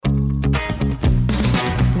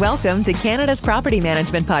Welcome to Canada's Property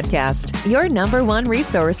Management Podcast, your number one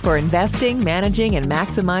resource for investing, managing, and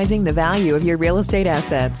maximizing the value of your real estate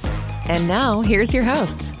assets. And now, here's your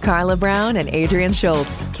hosts, Carla Brown and Adrian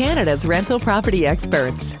Schultz, Canada's rental property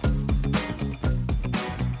experts.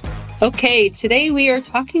 Okay, today we are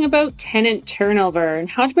talking about tenant turnover and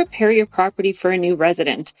how to prepare your property for a new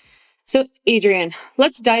resident. So, Adrian,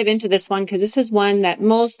 let's dive into this one because this is one that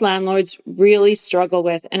most landlords really struggle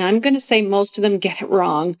with, and I'm going to say most of them get it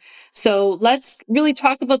wrong. So let's really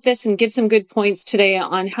talk about this and give some good points today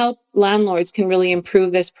on how landlords can really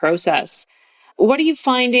improve this process. What are you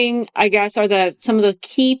finding, I guess, are some of the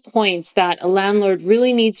key points that a landlord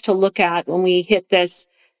really needs to look at when we hit this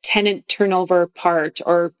tenant turnover part,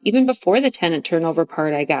 or even before the tenant turnover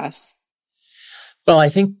part, I guess? Well, I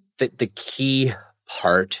think that the key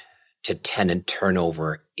part to tenant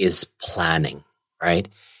turnover is planning, right?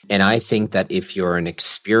 And I think that if you're an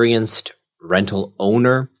experienced rental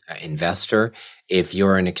owner, investor, if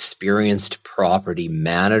you're an experienced property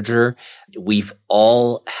manager, we've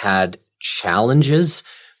all had challenges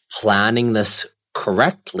planning this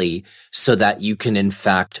correctly so that you can in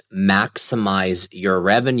fact maximize your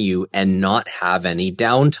revenue and not have any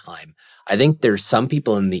downtime. I think there's some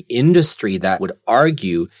people in the industry that would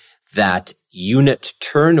argue that unit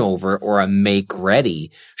turnover or a make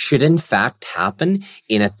ready should in fact happen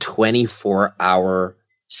in a 24-hour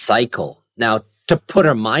cycle. Now, to put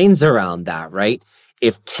our minds around that, right?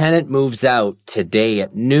 If tenant moves out today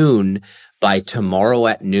at noon, by tomorrow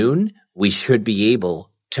at noon, we should be able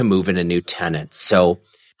to move in a new tenant. So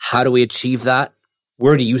how do we achieve that?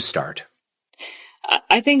 Where do you start?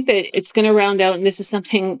 I think that it's going to round out, and this is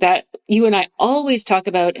something that you and I always talk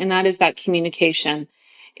about, and that is that communication,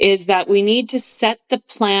 is that we need to set the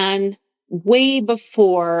plan way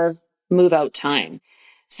before move out time.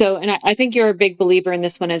 So, and I think you're a big believer in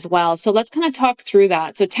this one as well. So let's kind of talk through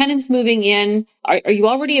that. So tenants moving in, are you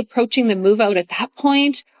already approaching the move out at that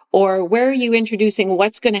point? Or where are you introducing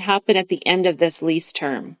what's going to happen at the end of this lease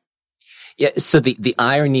term? Yeah, so the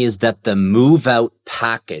irony is that the move out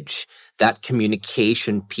package, that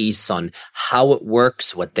communication piece on how it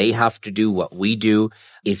works, what they have to do, what we do,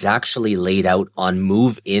 is actually laid out on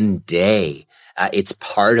move-in day. It's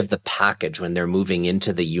part of the package when they're moving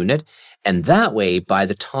into the unit. And that way, by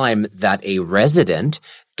the time that a resident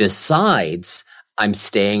decides I'm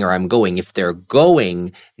staying or I'm going, if they're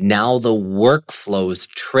going, now the workflows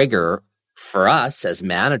trigger for us as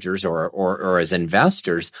managers or as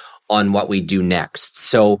investors on what we do next.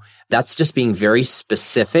 So that's just being very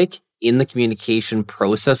specific in the communication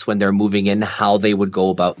process when they're moving in, how they would go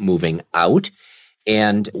about moving out.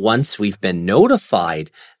 And once we've been notified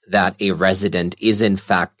that a resident is in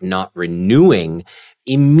fact not renewing,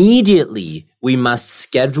 immediately we must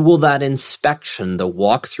schedule that inspection, the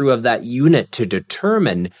walkthrough of that unit, to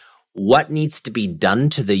determine what needs to be done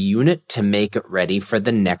to the unit to make it ready for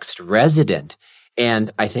the next resident.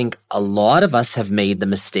 And I think a lot of us have made the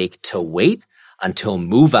mistake to wait until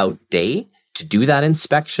move out day to do that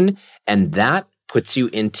inspection. And that puts you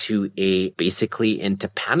basically into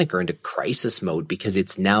panic or into crisis mode because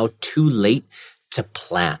it's now too late to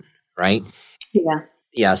plan, right? Yeah.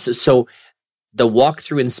 Yeah. So the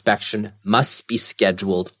walkthrough inspection must be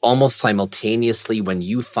scheduled almost simultaneously when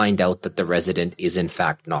you find out that the resident is in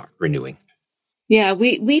fact not renewing. Yeah,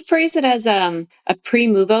 we phrase it as a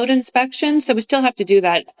pre-move out inspection. So we still have to do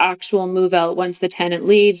that actual move out once the tenant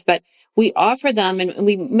leaves, but we offer them and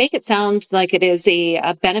we make it sound like it is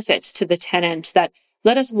a benefit to the tenant that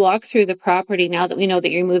let us walk through the property now that we know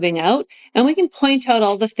that you're moving out, and we can point out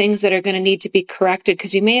all the things that are going to need to be corrected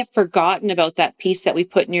because you may have forgotten about that piece that we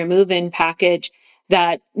put in your move-in package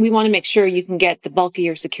that we want to make sure you can get the bulk of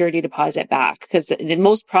your security deposit back, because in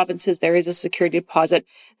most provinces, there is a security deposit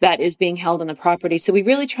that is being held on the property. So we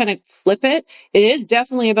really try to flip it. It is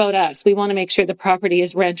definitely about us. We want to make sure the property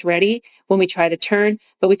is rent ready when we try to turn,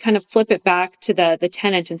 but we kind of flip it back to the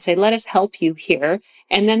tenant and say, let us help you here.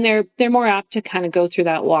 And then they're more apt to kind of go through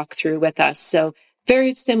that walkthrough with us. So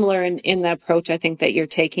very similar in the approach, I think, that you're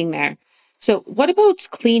taking there. So what about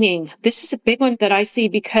cleaning? This is a big one that I see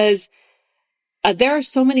because there are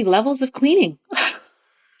so many levels of cleaning.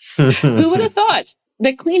 Who would have thought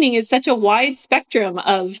that cleaning is such a wide spectrum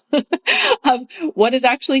of of what is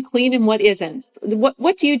actually clean and what isn't?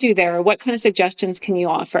 What do you do there? Or what kind of suggestions can you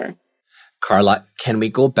offer? Carla, can we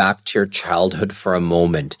go back to your childhood for a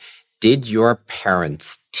moment? Did your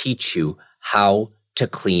parents teach you how to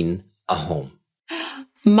clean a home?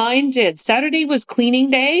 Mine did. Saturday was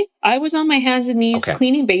cleaning day. I was on my hands and knees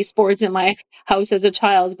cleaning baseboards in my house as a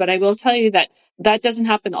child, but I will tell you that doesn't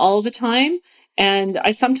happen all the time. And I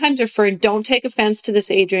sometimes refer, and don't take offense to this,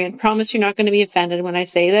 Adrian. Promise you're not going to be offended when I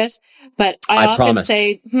say this. But I often promise.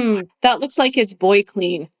 say, that looks like it's boy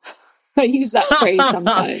clean. I use that phrase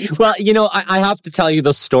sometimes. Well, I have to tell you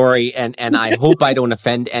the story, and I hope I don't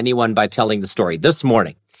offend anyone by telling the story. This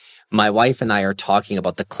morning, my wife and I are talking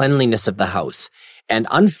about the cleanliness of the house. And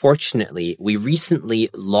unfortunately, we recently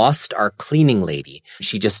lost our cleaning lady.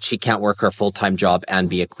 She can't work her full-time job and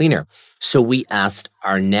be a cleaner. So we asked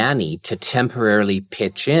our nanny to temporarily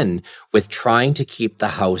pitch in with trying to keep the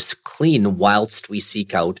house clean whilst we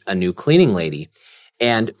seek out a new cleaning lady.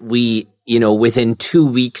 And we, within 2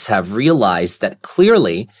 weeks have realized that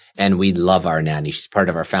clearly, and we love our nanny, she's part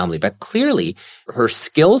of our family, but clearly her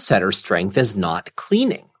skill set, her strength is not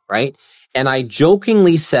cleaning, right? And I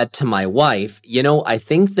jokingly said to my wife, I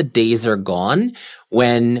think the days are gone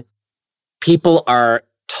when people are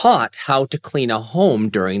taught how to clean a home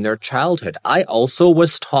during their childhood. I also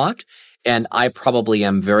was taught, and I probably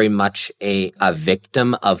am very much a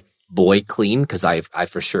victim of boy clean, because I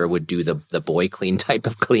for sure would do the boy clean type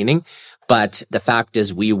of cleaning. But the fact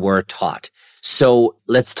is we were taught. So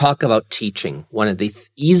let's talk about teaching. One of the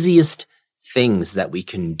easiest things that we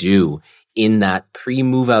can do in that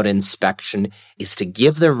pre-move out inspection is to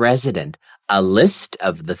give the resident a list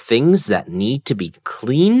of the things that need to be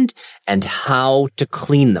cleaned and how to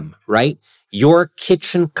clean them, right? Your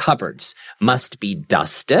kitchen cupboards must be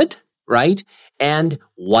dusted, right? And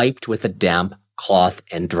wiped with a damp cloth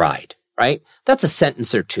and dried, right? That's a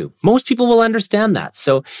sentence or two. Most people will understand that.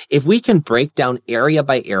 So if we can break down area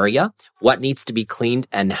by area what needs to be cleaned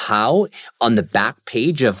and how on the back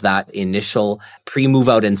page of that initial pre-move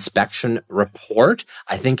out inspection report,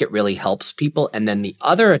 I think it really helps people. And then the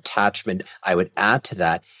other attachment I would add to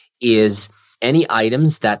that is any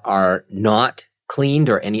items that are not cleaned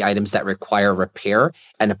or any items that require repair,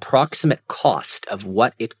 an approximate cost of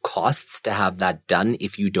what it costs to have that done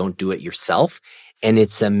if you don't do it yourself. And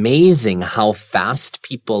it's amazing how fast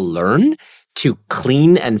people learn to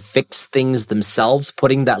clean and fix things themselves,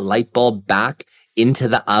 putting that light bulb back into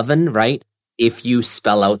the oven, right? If you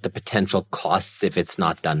spell out the potential costs if it's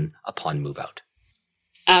not done upon move out.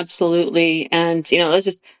 Absolutely. And, let's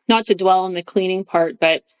just not to dwell on the cleaning part,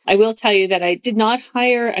 but I will tell you that I did not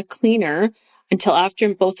hire a cleaner until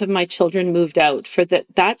after both of my children moved out. For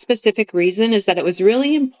that specific reason is that it was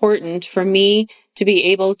really important for me to be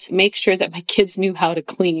able to make sure that my kids knew how to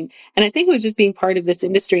clean. And I think it was just being part of this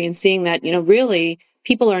industry and seeing that, really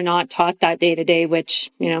people are not taught that day to day, which,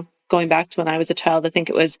 going back to when I was a child, I think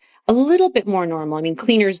it was a little bit more normal. I mean,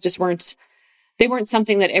 cleaners just weren't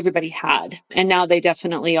something that everybody had. And now they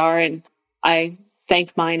definitely are. And I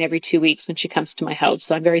thank mine every 2 weeks when she comes to my house.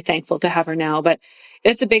 So I'm very thankful to have her now. But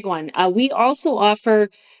it's a big one. We also offer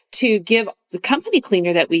to give the company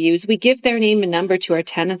cleaner that we use, we give their name and number to our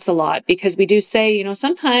tenants a lot because we do say,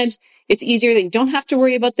 sometimes it's easier that you don't have to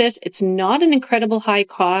worry about this. It's not an incredible high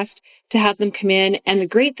cost to have them come in. And the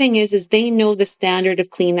great thing is they know the standard of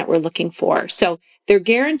clean that we're looking for. So they're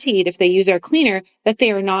guaranteed if they use our cleaner that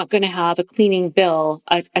they are not going to have a cleaning bill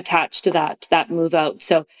attached to that move out.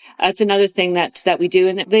 So that's another thing that we do.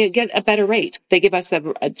 And they get a better rate. They give us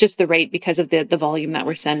just the rate because of the volume that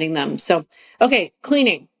we're sending them. So, okay,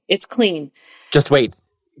 cleaning. It's clean. Just wait.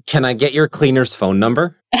 Can I get your cleaner's phone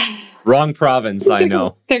number? Wrong province, I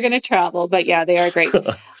know. They're going to travel, but yeah, they are great.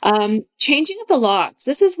 Changing of the locks.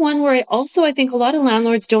 This is one where I think a lot of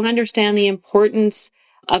landlords don't understand the importance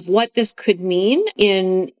of what this could mean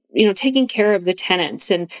in, taking care of the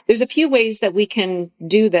tenants. And there's a few ways that we can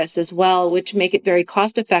do this as well, which make it very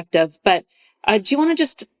cost effective. But do you want to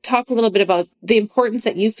just talk a little bit about the importance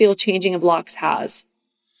that you feel changing of locks has?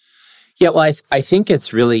 Yeah, well, I think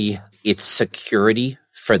it's security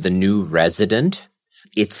for the new resident.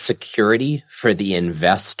 It's security for the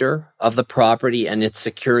investor of the property, and it's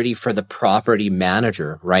security for the property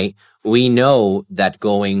manager, right? We know that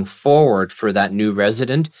going forward for that new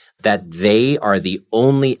resident, that they are the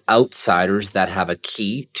only outsiders that have a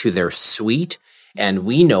key to their suite. And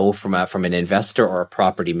we know from an investor or a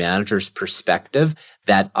property manager's perspective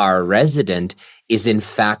that our resident is in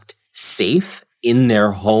fact safe in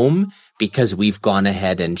their home because we've gone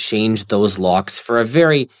ahead and changed those locks for a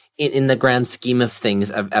very, in the grand scheme of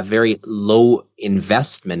things, a very low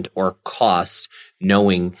investment or cost,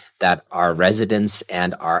 knowing that our residence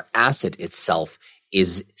and our asset itself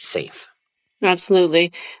is safe.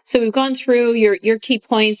 Absolutely. So we've gone through your key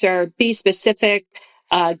points are be specific,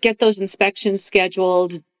 get those inspections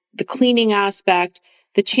scheduled, the cleaning aspect,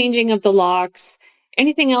 the changing of the locks.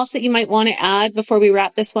 Anything else that you might want to add before we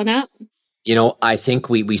wrap this one up? I think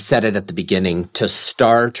we said it at the beginning, to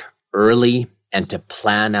start early and to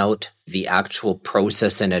plan out the actual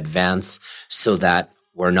process in advance so that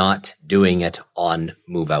we're not doing it on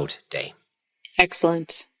move-out day.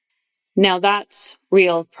 Excellent. Now that's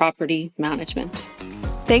real property management.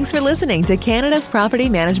 Thanks for listening to Canada's Property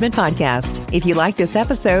Management Podcast. If you like this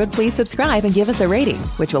episode, please subscribe and give us a rating,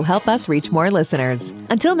 which will help us reach more listeners.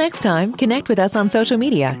 Until next time, connect with us on social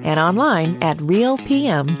media and online at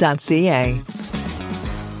realpm.ca.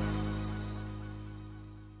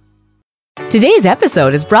 Today's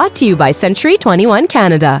episode is brought to you by Century 21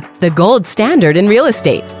 Canada, the gold standard in real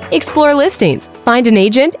estate. Explore listings, find an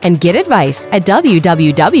agent, and get advice at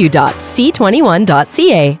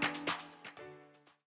www.c21.ca.